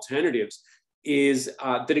proposing alternatives is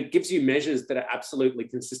that it gives you measures that are absolutely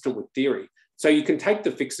consistent with theory. So you can take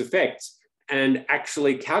the fixed effects and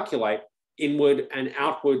actually calculate inward and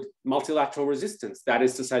outward multilateral resistance. That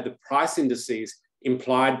is to say, the price indices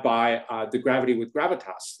implied by the gravity with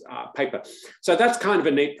gravitas paper. So that's kind of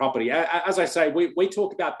a neat property. As I say, we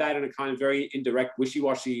talk about that in a kind of very indirect,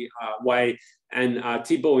 wishy-washy way, and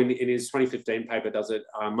Thibault in his 2015 paper does it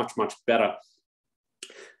much, much better.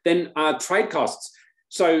 Then trade costs.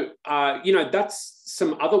 So, you know, that's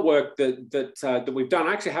some other work that we've done.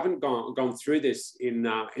 I actually haven't gone through this in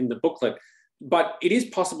the booklet, but it is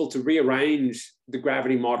possible to rearrange the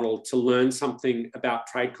gravity model to learn something about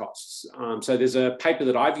trade costs. So there's a paper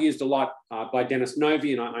that I've used a lot by Dennis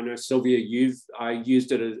Novi, and I know Sylvia, you've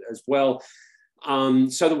used it as well.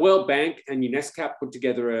 So the World Bank and UNESCAP put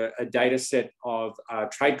together a data set of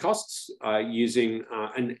trade costs using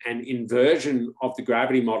an inversion of the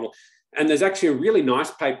gravity model. And there's actually a really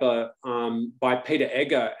nice paper by Peter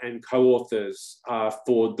Egger and co-authors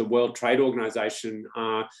for the World Trade Organization.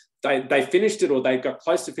 They finished it, or they got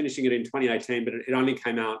close to finishing it in 2018, but it only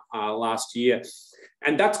came out last year.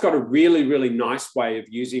 And that's got a really, really nice way of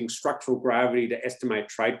using structural gravity to estimate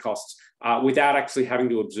trade costs without actually having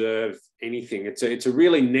to observe anything. It's a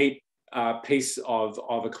really neat piece of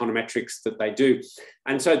econometrics that they do.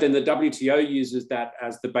 And so then the WTO uses that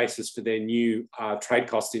as the basis for their new trade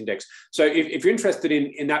cost index. So if you're interested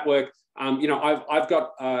in that work, you know, I've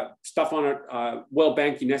got stuff on it. World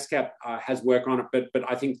Bank, UNESCAP has work on it,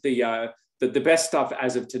 but I think the best stuff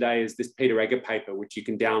as of today is this Peter Egger paper, which you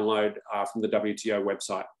can download from the WTO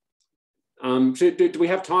website. Do we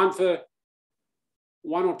have time for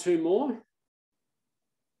one or two more?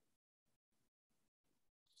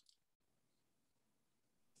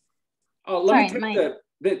 Oh, let me take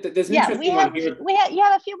there's an interesting one here. You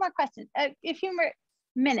have a few more questions, a few more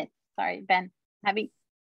minutes. Sorry, Ben, having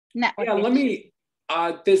network issues. Let me,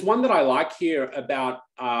 there's one that I like here about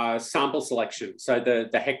sample selection, so the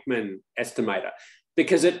Heckman estimator,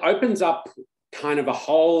 because it opens up kind of a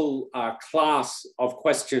whole class of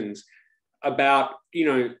questions about, you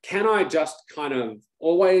know, can I just kind of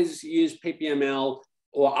always use PPML,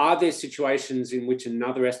 or are there situations in which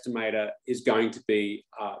another estimator is going to be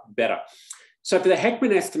better? So for the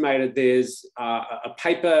Heckman estimator, there's a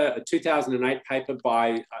paper, a 2008 paper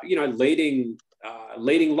by, you know, leading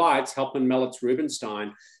lights, Helpman, Melitz,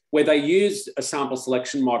 Rubinstein, where they use a sample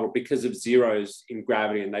selection model because of zeros in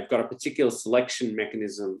gravity, and they've got a particular selection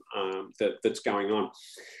mechanism that's going on.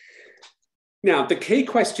 Now, the key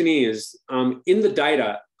question is, in the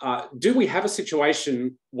data, do we have a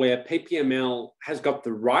situation where PPML has got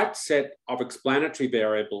the right set of explanatory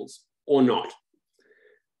variables or not?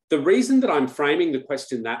 The reason that I'm framing the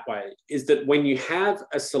question that way is that when you have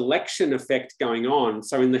a selection effect going on,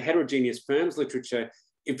 so in the heterogeneous firms literature,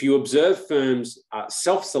 if you observe firms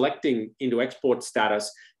self-selecting into export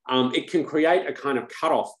status, it can create a kind of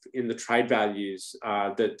cutoff in the trade values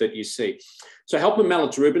that you see. So Helpman,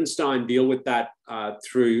 Melitz, Rubinstein deal with that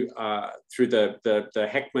through the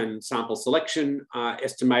Heckman sample selection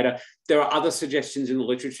estimator. There are other suggestions in the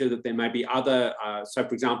literature that there may be other, so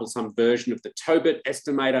for example, some version of the Tobit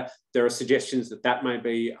estimator. There are suggestions that that may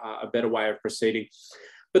be a better way of proceeding.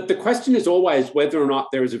 But the question is always whether or not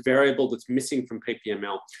there is a variable that's missing from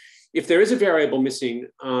PPML. If there is a variable missing,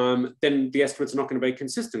 then the estimates are not going to be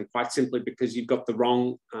consistent, quite simply because you've got the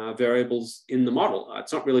wrong variables in the model.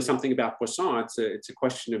 It's not really something about Poisson, it's a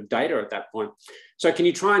question of data at that point. So can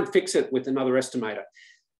you try and fix it with another estimator?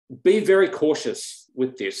 Be very cautious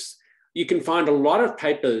with this. You can find a lot of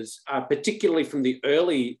papers, particularly from the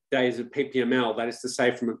early days of PPML, that is to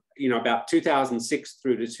say from about 2006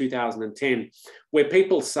 through to 2010, where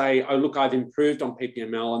people say, oh, look, I've improved on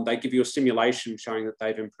PPML, and they give you a simulation showing that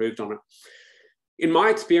they've improved on it. In my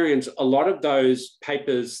experience, a lot of those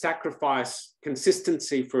papers sacrifice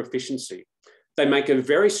consistency for efficiency. They make a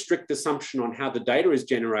very strict assumption on how the data is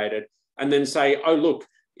generated and then say, oh, look,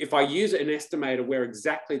 if I use an estimator where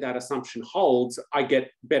exactly that assumption holds, I get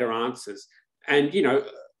better answers. And,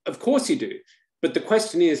 of course you do. But the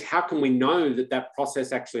question is, how can we know that that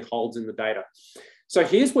process actually holds in the data? So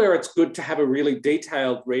here's where it's good to have a really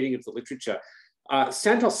detailed reading of the literature.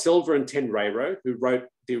 Santos Silva and Tenreiro, who wrote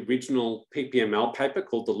the original PPML paper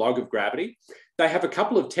called The Log of Gravity, they have a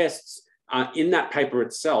couple of tests in that paper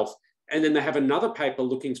itself. And then they have another paper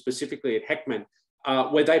looking specifically at Heckman,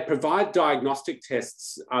 where they provide diagnostic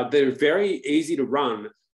tests that are very easy to run,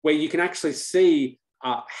 where you can actually see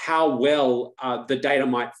how well the data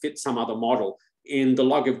might fit some other model. In the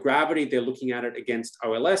log of gravity, they're looking at it against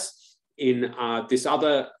OLS. In this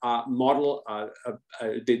other model,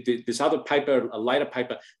 this other paper, a later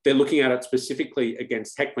paper, they're looking at it specifically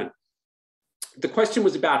against Heckman. The question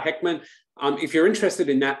was about Heckman. If you're interested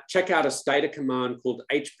in that, check out a Stata command called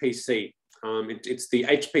HPC. It's the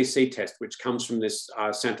HPC test, which comes from this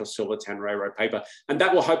Santos Silva Tenreiro paper. And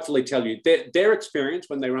that will hopefully tell you their experience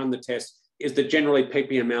when they run the test is that generally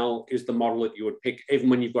PPML is the model that you would pick, even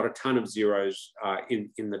when you've got a ton of zeros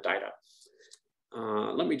in the data.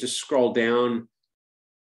 Let me just scroll down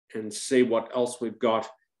and see what else we've got.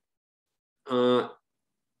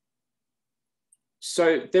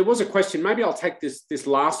 So there was a question, maybe I'll take this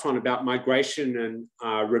last one about migration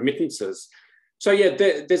and remittances. So yeah,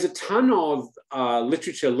 there's a ton of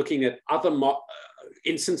literature looking at other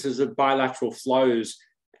instances of bilateral flows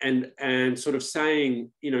and sort of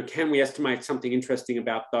saying, you know, can we estimate something interesting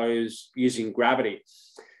about those using gravity?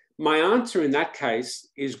 My answer in that case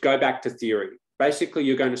is go back to theory. Basically,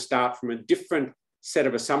 you're going to start from a different set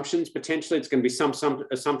of assumptions. Potentially, it's going to be some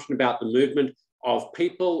assumption about the movement of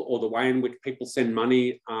people or the way in which people send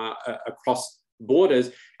money across borders,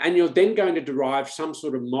 and you're then going to derive some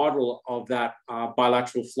sort of model of that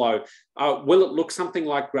bilateral flow. Will it look something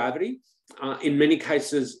like gravity? In many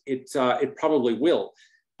cases, it probably will.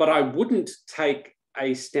 But I wouldn't take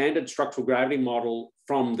a standard structural gravity model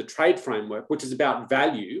from the trade framework, which is about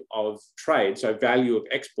value of trade, so value of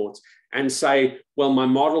exports, and say, well, my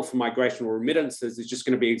model for migration or remittances is just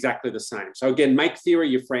going to be exactly the same. So again, make theory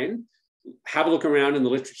your friend, have a look around in the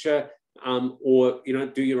literature, or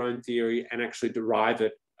do your own theory and actually derive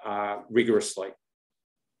it rigorously.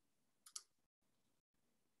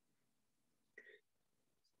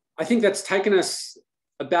 I think that's taken us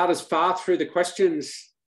about as far through the questions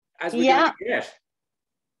as we're going to get.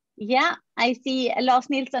 Yeah, I see Lars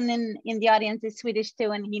Nilsson in the audience is Swedish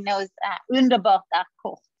too, and he knows underbart är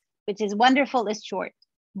kort, which is wonderful is short,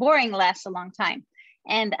 boring lasts a long time,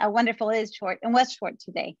 and wonderful is short and was short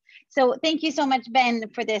today. So thank you so much, Ben,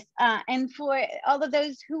 for this. And for all of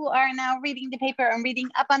those who are now reading the paper and reading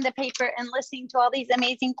up on the paper and listening to all these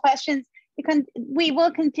amazing questions, we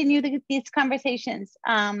will continue these conversations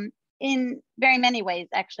in very many ways,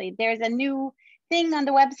 actually. There's a new thing on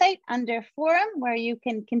the website under forum where you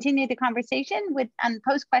can continue the conversation and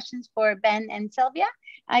post questions for Ben and Sylvia.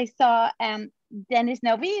 I saw Dennis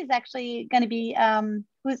Novi is actually going to be,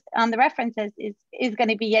 who's on the references, is going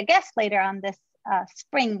to be a guest later on this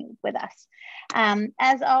spring with us.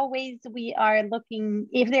 As always, we are looking,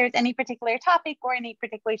 if there's any particular topic or any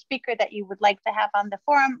particular speaker that you would like to have on the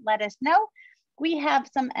forum, let us know. We have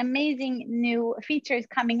some amazing new features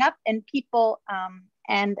coming up and people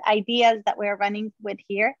and ideas that we're running with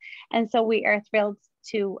here. And so we are thrilled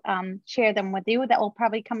to share them with you. That will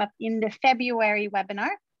probably come up in the February webinar.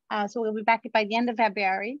 So we'll be back by the end of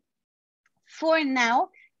February. For now,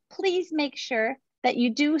 please make sure that you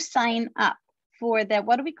do sign up for the,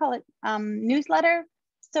 what do we call it, newsletter?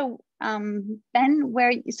 So Ben,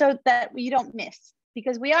 so that you don't miss,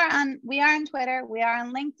 because we are on Twitter, we are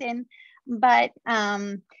on LinkedIn, but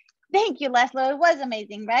thank you, Laszlo. It was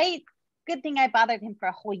amazing, right? Good thing I bothered him for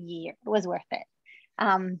a whole year. It was worth it.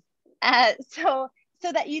 So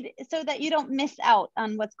that you don't miss out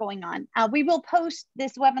on what's going on. We will post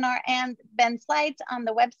this webinar and Ben's slides on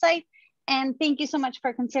the website. And thank you so much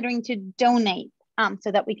for considering to donate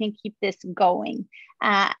so that we can keep this going.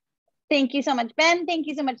 Thank you so much, Ben. Thank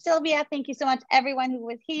you so much, Sylvia. Thank you so much, everyone who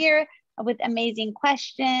was here with amazing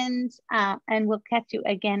questions. And we'll catch you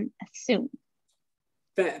again soon.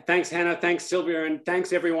 Thanks, Hannah. Thanks, Sylvia. And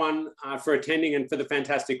thanks, everyone, for attending and for the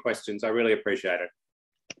fantastic questions. I really appreciate it.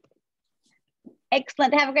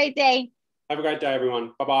 Excellent. Have a great day. Have a great day,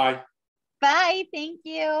 everyone. Bye-bye. Bye. Thank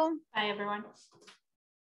you. Bye, everyone.